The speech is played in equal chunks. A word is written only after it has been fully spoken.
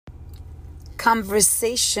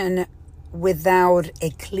Conversation without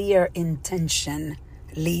a clear intention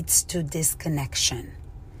leads to disconnection.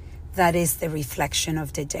 That is the reflection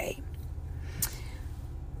of the day.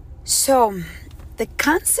 So, the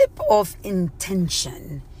concept of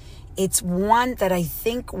intention, it's one that I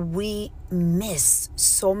think we miss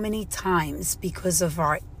so many times because of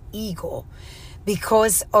our ego,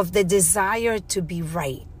 because of the desire to be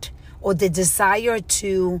right, or the desire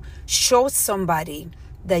to show somebody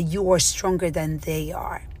that you are stronger than they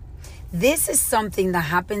are. This is something that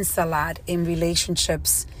happens a lot in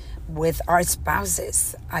relationships with our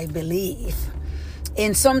spouses, I believe,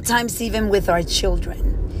 and sometimes even with our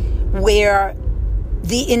children, where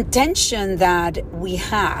the intention that we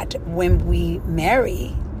had when we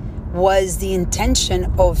marry was the intention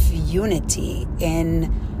of unity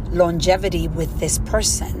and longevity with this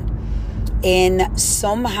person. And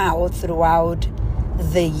somehow throughout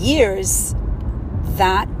the years,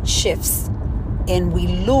 that shifts and we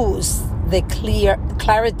lose the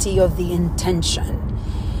clarity of the intention.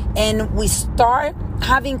 And we start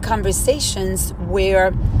having conversations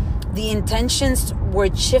where the intentions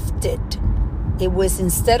were shifted. It was,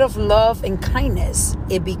 instead of love and kindness,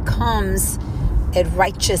 it becomes a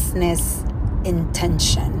righteousness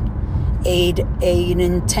intention. An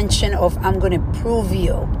intention of, I'm going to prove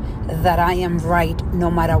you that I am right no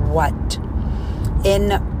matter what.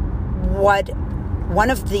 And one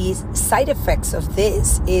of the side effects of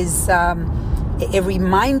this is it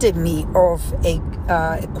reminded me of a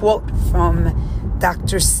quote from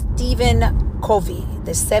Dr. Stephen Covey,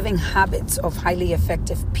 The 7 Habits of Highly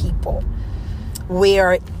Effective People,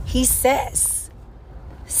 where he says,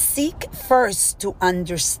 seek first to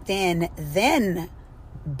understand, then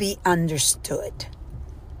be understood.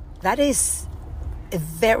 That is a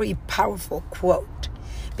very powerful quote,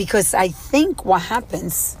 because I think what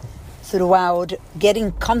happens throughout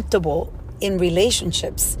getting comfortable in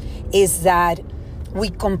relationships is that we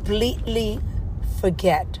completely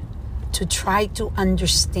forget to try to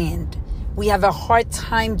understand. We have a hard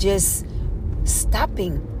time just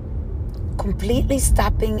completely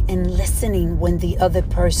stopping and listening when the other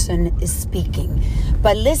person is speaking,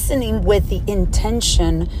 but listening with the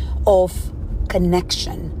intention of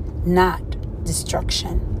connection, not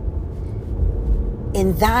destruction.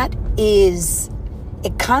 And that is a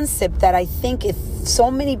concept that I think if so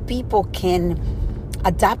many people can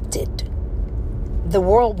adopt it, the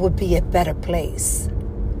world would be a better place.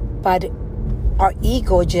 But our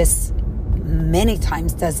ego just many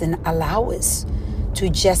times doesn't allow us to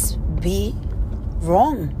just be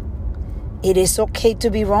wrong. It is okay to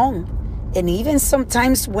be wrong. And even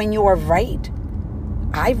sometimes when you are right,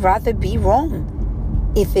 I'd rather be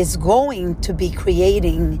wrong if it's going to be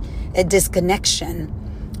creating a disconnection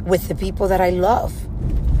with the people that I love.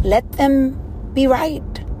 Let them be right.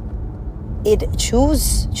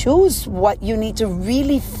 Choose what you need to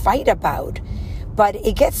really fight about. But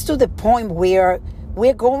it gets to the point where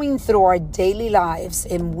we're going through our daily lives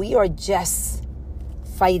and we are just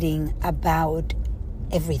fighting about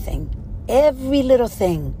everything. Every little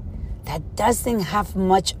thing that doesn't have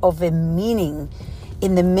much of a meaning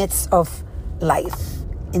in the midst of life,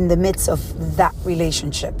 in the midst of that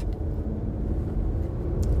relationship.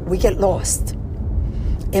 We get lost.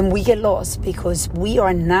 And we get lost because we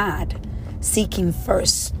are not seeking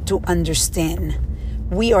first to understand.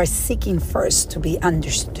 We are seeking first to be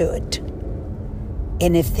understood.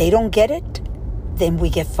 And if they don't get it, then we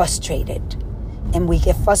get frustrated. And we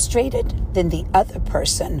get frustrated, then the other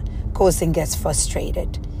person goes and gets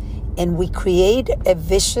frustrated. And we create a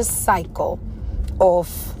vicious cycle of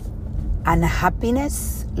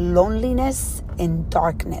unhappiness, loneliness, and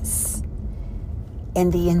darkness.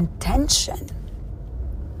 And the intention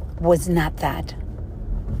was not that.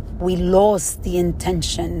 We lost the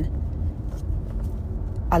intention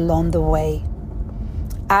along the way.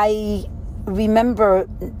 I remember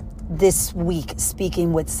this week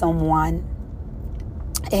speaking with someone,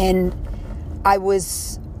 and I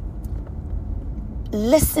was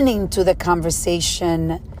listening to the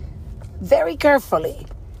conversation very carefully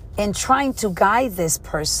and trying to guide this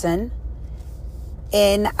person.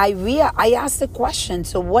 And I asked the question,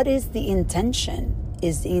 so what is the intention?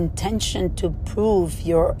 Is the intention to prove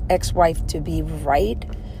your ex-wife to be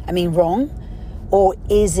wrong? Or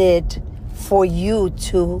is it for you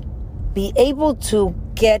to be able to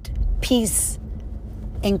get peace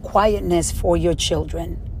and quietness for your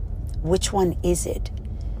children? Which one is it?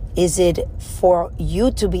 Is it for you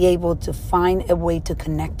to be able to find a way to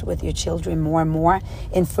connect with your children more and more,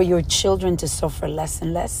 and for your children to suffer less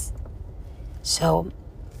and less? So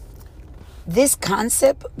this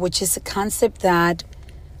concept, which is a concept that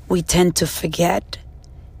we tend to forget,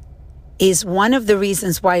 is one of the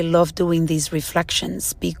reasons why I love doing these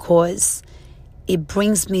reflections, because it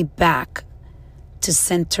brings me back to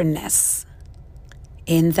centeredness.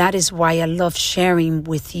 And that is why I love sharing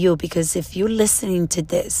with you, because if you're listening to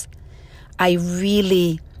this, I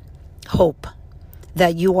really hope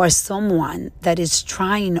that you are someone that is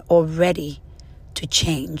trying already to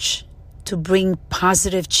change, to bring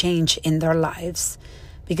positive change in their lives,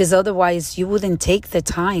 because otherwise you wouldn't take the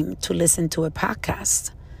time to listen to a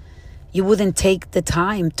podcast. You wouldn't take the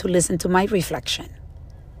time to listen to my reflection.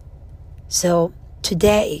 So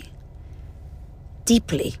today,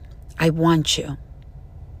 deeply, I want you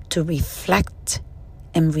to reflect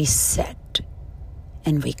and reset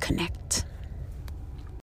and reconnect.